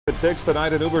At 6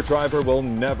 tonight, an Uber driver will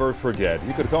never forget.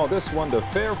 You could call this one the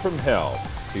fare from hell.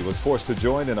 He was forced to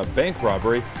join in a bank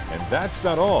robbery, and that's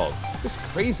not all. This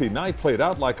crazy night played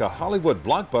out like a Hollywood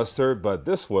blockbuster, but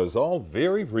this was all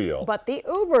very real. But the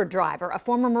Uber driver, a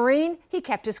former Marine, he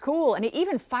kept his cool, and he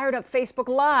even fired up Facebook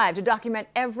Live to document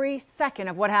every second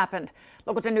of what happened.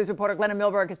 Local 10 News reporter Glenna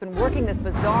Milberg has been working this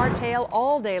bizarre tale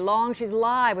all day long. She's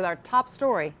live with our top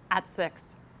story at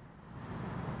 6.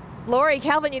 Lori,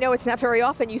 Calvin, you know, it's not very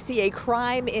often you see a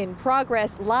crime in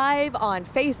progress live on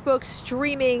Facebook,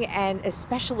 streaming, and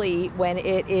especially when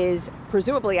it is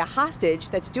presumably a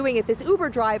hostage that's doing it. This Uber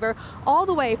driver all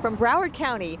the way from Broward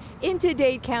County into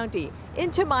Dade County,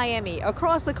 into Miami,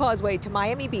 across the causeway to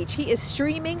Miami Beach. He is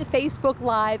streaming Facebook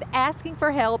Live, asking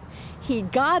for help. He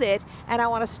got it, and I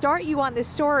want to start you on this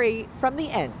story from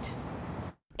the end.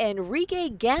 Enrique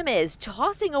Gamez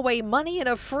tossing away money in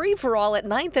a free-for-all at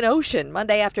 9th and Ocean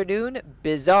Monday afternoon.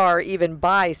 Bizarre even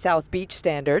by South Beach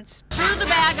standards. Threw the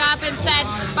bag up and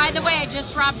said, by the way, I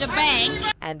just robbed a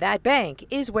bank. And that bank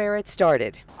is where it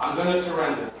started. I'm going to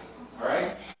surrender, all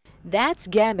right? That's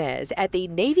Gamez at the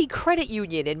Navy Credit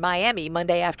Union in Miami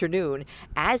Monday afternoon.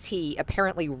 As he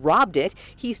apparently robbed it,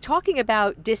 he's talking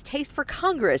about distaste for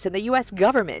Congress and the U.S.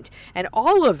 government. And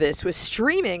all of this was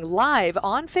streaming live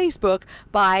on Facebook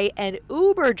by an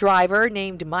Uber driver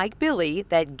named Mike Billy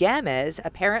that Gamez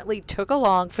apparently took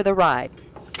along for the ride.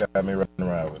 Got me running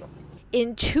around with him.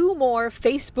 In 2 more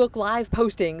Facebook Live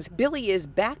postings, Billy is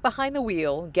back behind the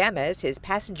wheel. Gamez, his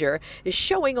passenger, is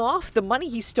showing off the money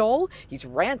he stole. He's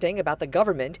ranting about the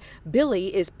government.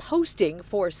 Billy is posting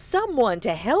for someone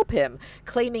to help him,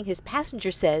 claiming his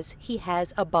passenger says he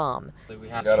has a bomb. We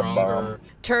got a bomb.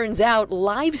 Turns out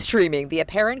live streaming the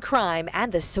apparent crime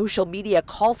and the social media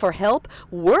call for help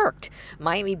worked.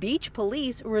 Miami Beach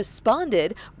police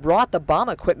responded, brought the bomb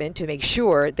equipment to make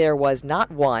sure there was not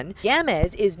one.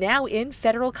 Gamez is now in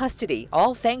federal custody,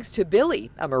 all thanks to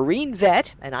Billy, a Marine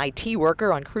vet, an IT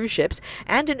worker on cruise ships,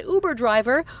 and an Uber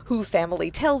driver who family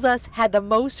tells us had the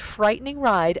most frightening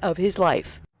ride of his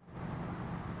life.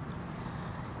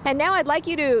 And now I'd like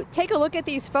you to take a look at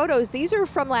these photos. These are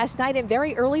from last night and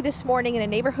very early this morning in a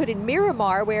neighborhood in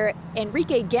Miramar where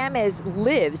Enrique Gamez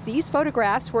lives. These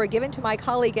photographs were given to my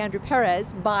colleague Andrew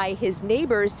Perez by his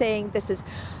neighbors, saying this is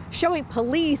showing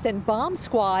police and bomb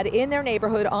squad in their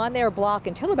neighborhood on their block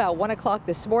until about 1 o'clock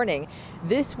this morning.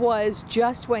 This was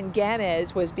just when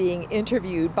Gamez was being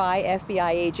interviewed by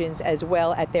FBI agents as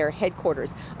well at their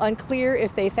headquarters. Unclear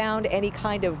if they found any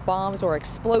kind of bombs or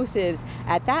explosives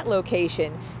at that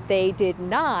location. They did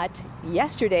not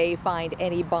yesterday find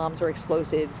any bombs or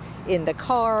explosives in the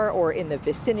car or in the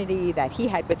vicinity that he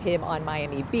had with him on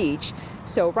Miami Beach.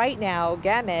 So right now,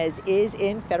 Gamez is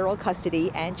in federal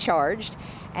custody and charged.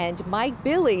 And Mike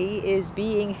Billy is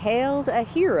being hailed a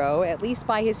hero, at least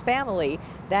by his family.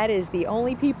 That is the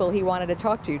only people he wanted to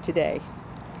talk to today.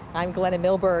 I'm Glenna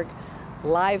Milberg,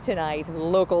 live tonight,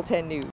 Local 10 News.